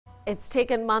It's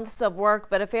taken months of work,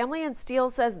 but a family in Steele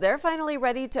says they're finally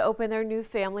ready to open their new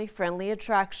family-friendly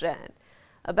attraction.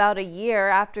 About a year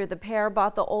after the pair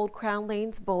bought the old Crown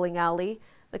Lanes bowling alley,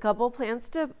 the couple plans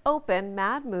to open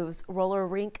Mad Moves roller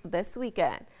rink this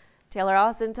weekend. Taylor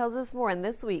Austin tells us more in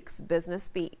this week's Business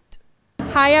Beat.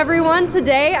 Hi everyone,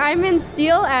 today I'm in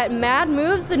Steele at Mad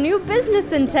Moves, a new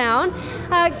business in town.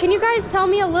 Can you guys tell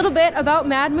me a little bit about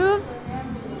Mad Moves?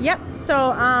 Yep,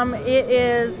 so it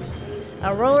is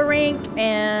a roller rink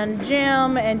and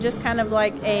gym and just kind of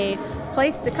like a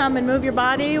place to come and move your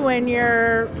body when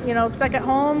you're, stuck at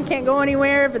home, can't go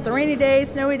anywhere, if it's a rainy day,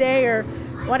 snowy day, or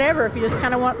whatever. If you just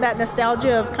kind of want that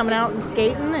nostalgia of coming out and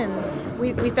skating, and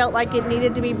we felt like it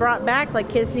needed to be brought back, like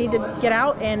kids need to get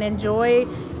out and enjoy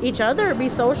each other, be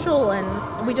social,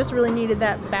 and we just really needed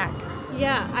that back.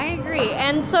 Yeah, I agree.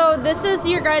 And so this is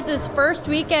your guys' first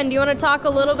weekend. Do you want to talk a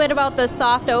little bit about the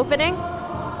soft opening?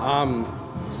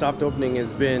 Soft opening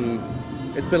it's been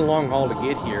a long haul to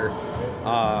get here,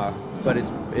 but it's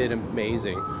been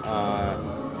amazing.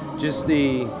 Just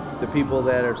the people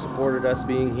that have supported us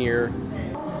being here,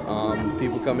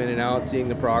 people come in and out, seeing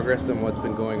the progress and what's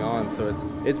been going on. So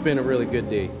it's been a really good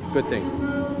day, good thing.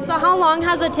 So how long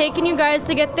has it taken you guys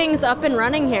to get things up and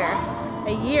running here?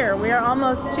 A year. We are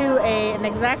almost to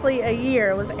exactly a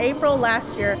year. It was April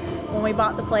last year when we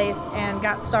bought the place and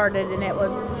got started, and it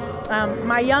was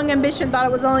my young ambition thought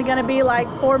it was only going to be like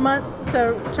 4 months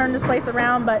to turn this place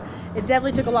around, but it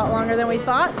definitely took a lot longer than we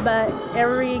thought. But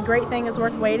every great thing is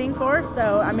worth waiting for.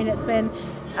 So I mean, it's been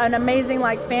an amazing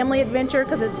family adventure,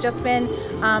 because it's just been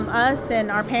us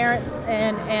and our parents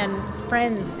and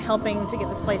friends helping to get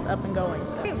this place up and going.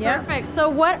 So, Okay, yeah. perfect. So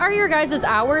what are your guys'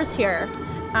 hours here?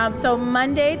 So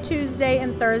Monday, Tuesday,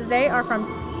 and Thursday are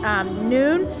from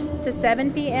noon to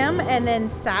 7 p.m. and then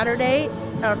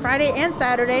Friday and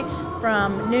Saturday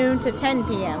from noon to 10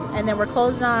 p.m. And then we're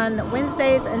closed on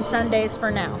Wednesdays and Sundays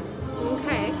for now.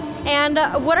 Okay. And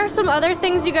what are some other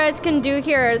things you guys can do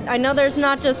here? I know there's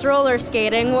not just roller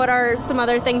skating. What are some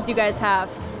other things you guys have?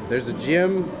 There's a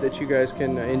gym that you guys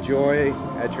can enjoy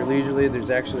at your leisurely. There's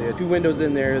actually 2 windows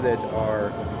in there that are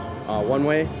one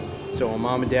way, so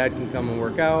mom and dad can come and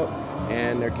work out,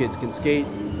 and their kids can skate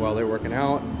while they're working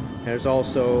out. There's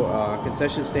also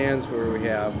concession stands where we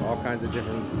have all kinds of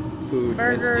different food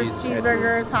Burgers, entities.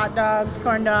 cheeseburgers, hot dogs,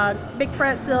 corn dogs, big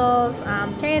pretzels,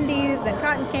 candies and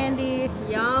cotton candy.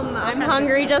 Yum, I'm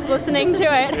hungry just listening to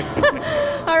it.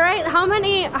 All right,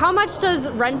 how much does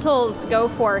rentals go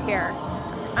for here?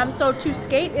 So to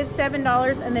skate it's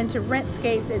 $7, and then to rent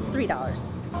skates it's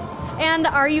 $3. And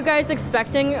are you guys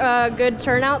expecting a good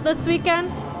turnout this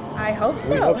weekend? I hope so.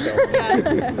 We hope so.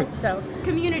 Yeah. So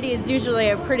Community is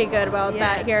usually pretty good about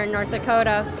that here in North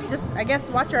Dakota. just, I guess,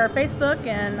 watch our Facebook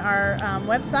and our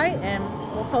website, and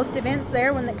we'll post events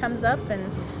there when it comes up.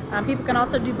 And people can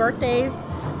also do birthdays.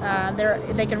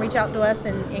 They can reach out to us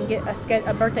and get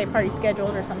a birthday party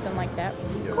scheduled or something like that.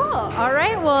 Cool. All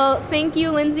right. Well, thank you,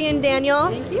 Lindsay and Daniel.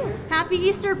 Thank you. Happy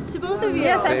Easter to both of you.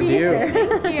 Yes, happy Same to you.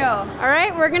 Easter. Thank you. All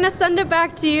right. We're going to send it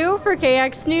back to you for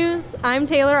KX News. I'm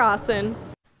Taylor Austin.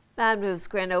 Mad Moves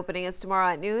grand opening is tomorrow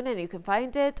at noon, and you can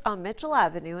find it on Mitchell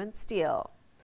Avenue in Steele.